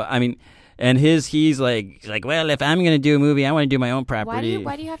Tarantino. I mean, and he's like, well, if I'm gonna do a movie, I want to do my own property.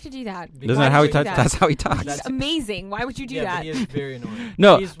 Why do you have to do that? Because Isn't that Why how do he you talks? do that? That's how he talks. That's- Amazing. Why would you do yeah, that? but he is very annoying.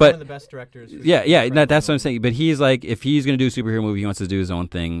 No, he's but- one of the best directors. who's Yeah, incredibly that's what I'm annoying. saying. But he's like, if he's gonna do a superhero movie, he wants to do his own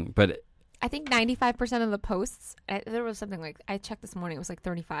thing. But I think 95% of the posts, there was something like, I checked this morning, it was like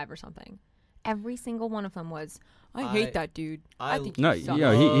 35 or something. Every single one of them was, I hate that dude. I think No, he sucks.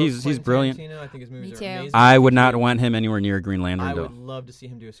 yeah, he's Quentin brilliant. Tarantino. I think his movies Me are too. amazing. I would not want him anywhere near Green Lantern I though. would love to see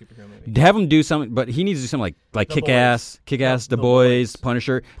him do a superhero movie. Have him do something, but he needs to do something like The Kick-Ass, Boys. The The Boys, Boys.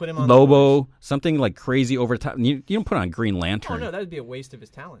 Punisher, Put him on The Lobo, something like crazy over the top. You don't put on Green Oh Lantern. no, that would be a waste of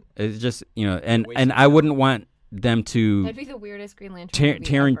his talent. It's just and waste and of I talent. wouldn't want them to That'd be the weirdest Green Lantern movie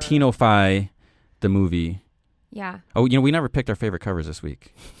ever. Tarantino-fy the movie. Yeah. Oh, we never picked our favorite covers this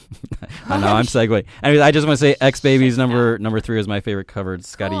week. I know, I'm segueing. Anyway, I just want to say X Babies number 3 is my favorite cover. It's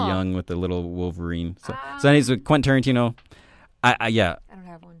Scotty Cool. Young with the little Wolverine. So anyways, with Quentin Tarantino, I don't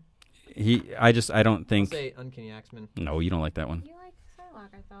have one. I don't I'll think. say Uncanny X-Men. No, you don't like that one. You like Psylocke,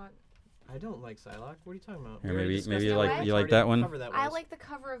 I thought. I don't like Psylocke. What are you talking about? Here, We already maybe discussed you that. like What? you Already like that one. covered that I was. like the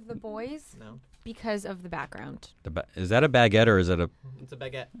cover of The Boys No, because of the background. Is that a baguette or is that a? it's a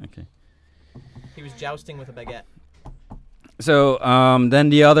baguette. Okay. He was jousting with a baguette. So then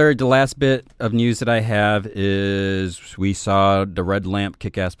the last bit of news that I have is we saw the Red Lamp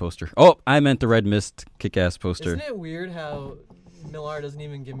Kick-Ass poster. Oh, I meant the Red Mist Kick-Ass poster. Isn't it weird how Millar doesn't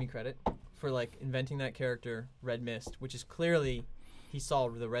even give me credit for like inventing that character, Red Mist, which is clearly he saw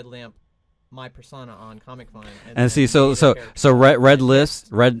the Red Lamp, my persona on Comic Con. And see, so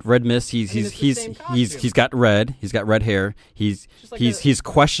Red Mist. He's got red hair. He's Just like he's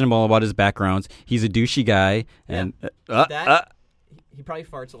questionable about his backgrounds. He's a douchey guy, and he probably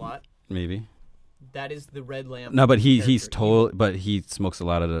farts a lot. maybe That is the Red Lamp. no, but he's character. but he smokes a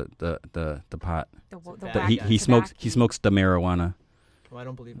lot of the pot. The bad whack- He guy. smokes tobacco. smokes the marijuana. Well, I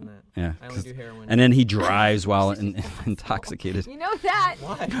don't believe in that. Yeah, I only do heroin. and then he drives while intoxicated. You know that.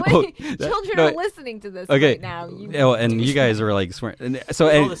 Why? Oh, When that- children no, are listening to this okay. right now. You, Oh, and you guys are like swearing. So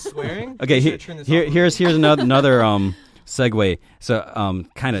All and- the swearing. okay, We should turn this off. here's another segue. So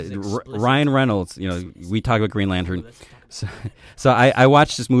kind This is of explicit. Ryan Reynolds. We talk about Green Lantern. Let's talk about So I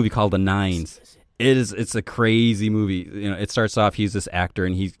watched this movie called The Nines. It's a crazy movie. It starts off, he's this actor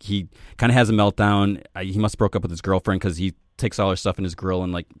and he kind of has a meltdown. He must have broke up with his girlfriend because he takes all her stuff in his grill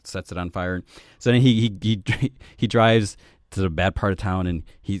and like sets it on fire. So then he drives to the bad part of town and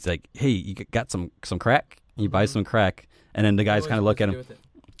he's like, "Hey, you got some crack?" He buys some crack, and then the guys kind of look at him.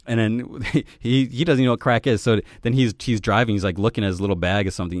 And then he doesn't even know what crack is. So then he's driving. He's like looking at his little bag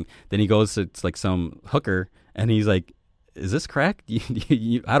or something. Then he goes to like some hooker, and he's like, is this crack?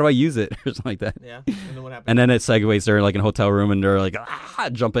 How do I use it? Or something like that. Yeah. And then what happened? And then it segues. They're like in a hotel room and they're like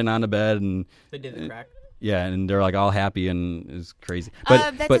jumping on the bed and They did the crack. yeah, and they're like all happy and it's crazy.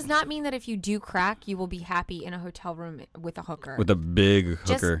 But that does not mean that if you do crack, you will be happy in a hotel room with a hooker. with a big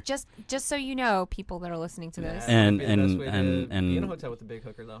hooker. Just so you know, people that are listening to this. And- That'd be the best way and- to and- be in a hotel with a big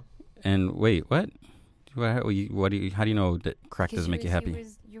hooker though. And wait, what? How do you know that crack 'Cause doesn't make you happy?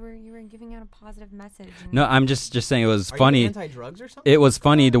 You were giving out a positive message. and- No, I'm just saying it was Are funny. you anti-drugs or something? It was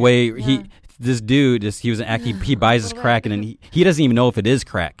funny the way Yeah. this dude, he was actually he buys his Little crack bit. and then he doesn't even know if it is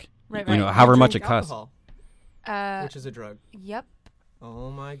crack. Right, You know, right. however I much it drink costs. alcohol, which is a drug. Yep.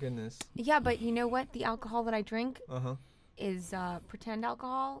 Oh my goodness. Yeah, but you know what? The alcohol that I drink Uh huh. is pretend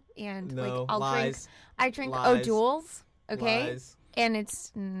alcohol, and No, like I'll lies. drink Lies. O'Doul's, okay, Lies. and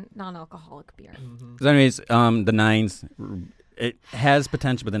it's non-alcoholic beer. Mm-hmm. So anyways, the Nines, it has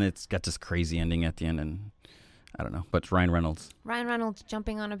potential, but then it's got this crazy ending at the end, and I don't know. But it's Ryan Reynolds, Ryan Reynolds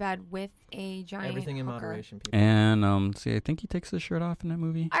jumping on a bed with a giant Everything in hooker. moderation, people. and see, I think he takes his shirt off in that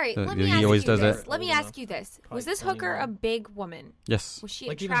movie. All right, let He me ask always you does this. that. Let me Old ask you this: Probably was this hooker a 21. big woman? Yes. Was she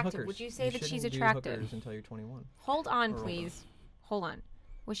Like even attractive? hookers. Would you say that she's shouldn't do attractive? hookers until you're 21. Hold on, Or older. please. Hold on.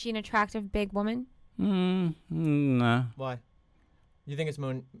 Was she an attractive big woman? Nah. Why? You think it's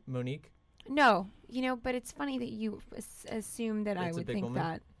Monique? No, but it's funny that you assume that I It's a would big think woman?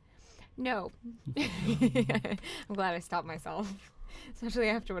 that. No. I'm glad I stopped myself, especially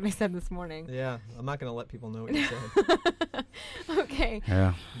after what I said this morning. Yeah, I'm not gonna let people know what you said. Okay.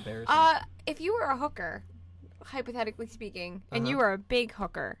 Yeah. Embarrassing. If you were a hooker, hypothetically speaking, and you Uh-huh. were a big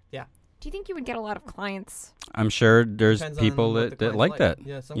hooker, Yeah. do you think you would get a lot of clients? I'm sure there's Depends on people what the that clients like like. that.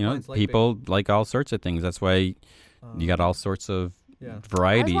 Yeah, some You know, clients like big. people like all sorts of things. That's why you got all sorts of Yeah. I was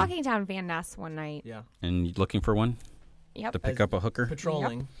variety. walking down Van Ness one night. Yeah. And you looking for one Yep. to pick As up a hooker?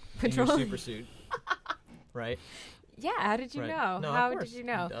 Patrolling. In your Patrolling. super suit. Right. Yeah. How did you Right. know? No, How of course. did you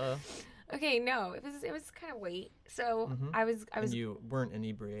know? Duh. Okay. No. It was kind of late. So Mhm. I was. And you weren't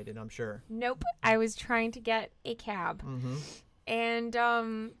inebriated, I'm sure. Nope. I was trying to get a cab, Mm-hmm. and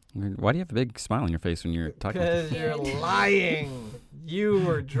Why do you have a big smile on your face when you're talking? Because you're And- lying. You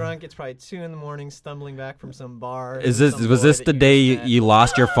were drunk. It's probably 2 a.m. stumbling back from some bar. Was with some this boy the that day you, met. you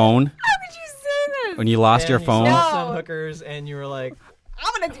lost your phone? how could you say this? When you lost And your you phone? saw No. some hookers, and you were like,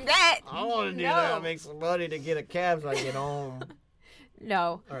 I'm gonna do that. I want to do No. that. Make some money to get a cab so I get home.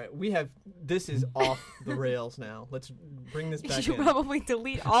 No. All right, this is off the rails now. Let's bring this You back should in. probably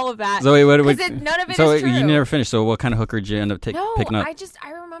delete all of that. So wait, None of it so is true. you never finished. So what kind of hooker did you end up No, picking up?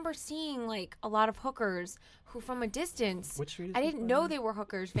 I remember seeing like a lot of hookers who, from a distance, Which street is I this didn't by know the way? they were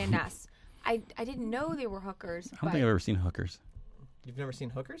hookers. Van Ness. I didn't know they were hookers. I don't think I've ever seen hookers You've never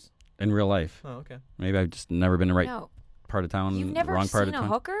seen hookers? in real life. Oh, okay. Maybe I've just never been in the right No, part of town, you've never wrong part seen of a town.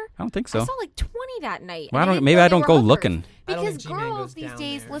 hooker. I don't think I so. saw like 20 that night. Well, and maybe know I they don't were go hookers. looking. I don't Because think G-Man girls goes these down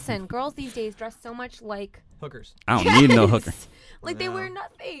days, there. listen, girls these days dress so much like Hookers. I don't need no hooker. like they No. wear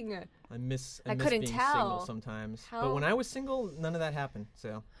nothing. I miss couldn't being tell. single sometimes. How- But when I was single, none of that happened.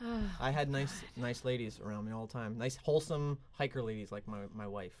 So I had nice ladies around me all the time. Nice, wholesome hiker ladies like my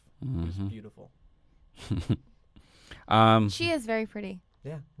wife. It was Mhm. beautiful. She is very pretty.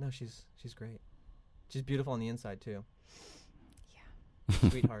 Yeah, no, she's great. She's beautiful on the inside too. Yeah.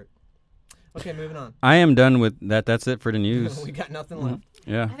 Sweetheart. Okay, moving on. I am done with that. That's it for the news. We got nothing Mhm. left.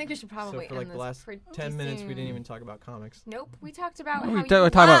 Yeah. I think we should probably So for like end the this last pretty 10 minutes, we didn't soon. even talk about comics. Nope, we talked about We how talk you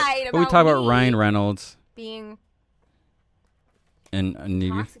about lied about we talk about me Ryan Reynolds being and Navy.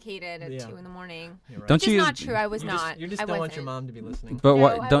 intoxicated at Yeah. 2 a.m. You're right. Don't Which is you? not true. I was you not. Just, you just I don't want wasn't. your mom to be listening. But No,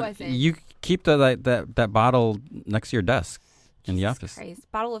 what? I Don't wasn't. you keep that bottle next to your desk in the Jesus office?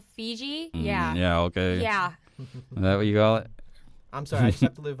 Christ. Bottle of Fiji? Mm, Yeah. Yeah. Okay. Yeah. Is that what you call it? I'm sorry, I just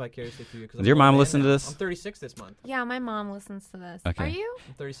have to live vicariously through you. Does your mom listen to this? I'm 36 this month. Yeah, my mom listens to this. Okay. Are you?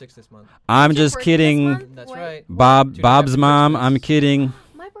 I'm 36 this month. I'm Is your just birthday this kidding. month? That's What? right. Bob's 2 days after mom. Christmas. I'm kidding.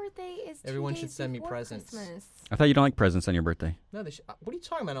 My birthday is 2 Everyone should days send me before presents. Christmas. I thought you don't like presents on your birthday. No, they what are you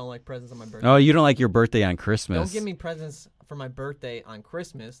talking about? I don't like presents on my birthday. Oh, you don't like your birthday on Christmas. Don't give me presents for my birthday on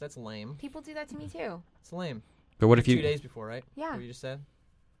Christmas. That's lame. People do that to me too. It's lame. But what if 2 you days before, right? Yeah. What you just said?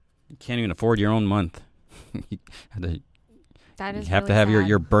 can't even afford your own month? You That is have really to have sad.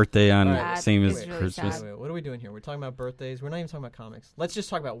 your birthday on All right. same That as is really Christmas. sad. Wait, what are we doing here? We're talking about birthdays. We're not even talking about comics. Let's just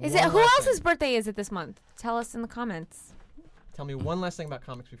talk about Is one it who last else's thing. birthday is it this month? Tell us in the comments. Tell me one last thing about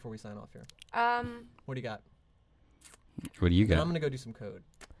comics before we sign off here. What do you got? What do you And I'm got? going to go do some code.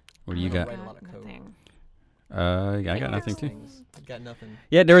 What do you I'm got? gonna write a lot of code. Nothing. I got nothing too. Things. Got nothing.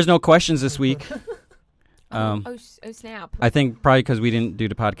 Yeah, there was no questions this week. Um, oh snap. I think probably because we didn't do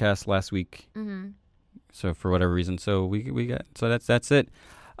the podcast last week, Mm-hmm. so for whatever reason, so we got so that's it.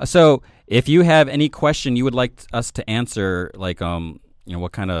 So if you have any question you would like us to answer, like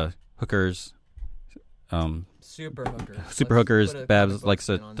what kind of hookers, Super hookers. super Let's hookers put a Babs comic book likes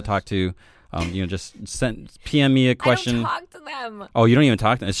spin to on talk this. to, just PM me a question. I don't talk to them. Oh, you don't even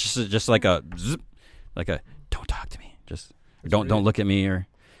talk to them. It's just like a zip, like a don't talk to me. Just don't look at me or.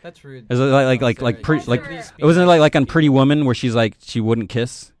 That's rude. Is it like pretty like Please it wasn't like on Pretty Woman where she's like she wouldn't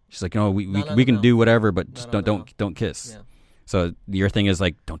kiss. She's like, no, we can no. do whatever, but just No. don't kiss. Yeah. So your thing is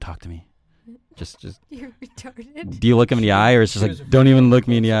like, don't talk to me. Just You're retarded. do you look him in the eye, or it's just She was like, a don't very even good look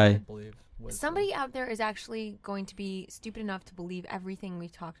me in the person, I eye? believe, was Somebody out there is actually going to be stupid enough to believe everything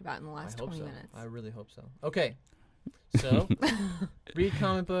we've talked about in the I last hope 20 so. minutes. I really hope so. Okay. So, read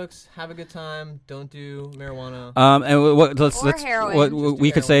comic books, have a good time, don't do marijuana. And let's Or heroin. what Just do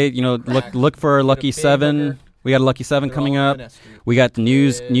we could say, crack. look for a Get a Lucky big 7. hooker. We got a Lucky 7 They're coming all on up. Van Ness Street. We got the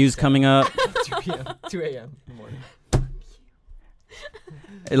news With coming up. 2 p.m. 2 a.m. in the morning.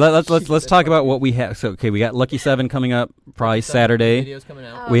 Let's Jesus, talk that's about what we have. So okay, we got Lucky 7 coming up probably Lucky 7 Saturday. Videos coming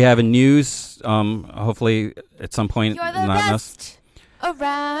out. Oh. We have a news hopefully at some point. You're the not best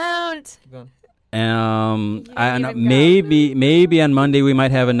around. Keep going. I didn't don't know, even go. maybe on Monday we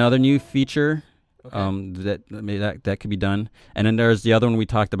might have another new feature. Okay. That could be done. And then there's the other one we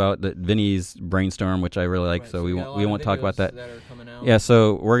talked about, that Vinny's brainstorm, which I really like. Right, So we got a won't lot of we won't talk about videos that. are coming out. Yeah.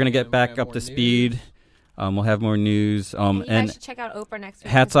 So we're gonna And get we're back gonna have up to more speed. news. We'll have more news. You guys And should check out Oprah next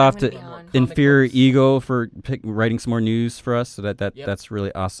week. hats 'cause I'm off gonna to be on. Comic Inferior books. Ego for writing some more news for us. So Yep. that's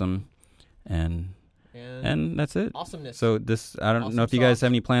really awesome. And that's it. Awesomeness. So this, I don't Awesome know if you guys sauce.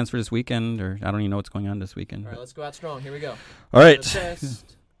 have any plans for this weekend, or I don't even know what's going on this weekend. All right, let's go out strong. Here we go. All right. The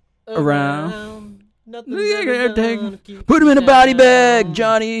best around. Nothing's ever gonna keep Put him me in a body down. bag,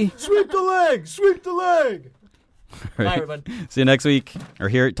 Johnny. Sweep the leg. Sweep the leg. All Bye, right. everybody. See you next week, or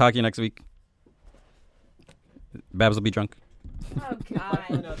talk to you next week. Babs will be drunk. Oh, God.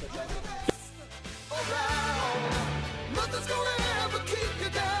 Find out that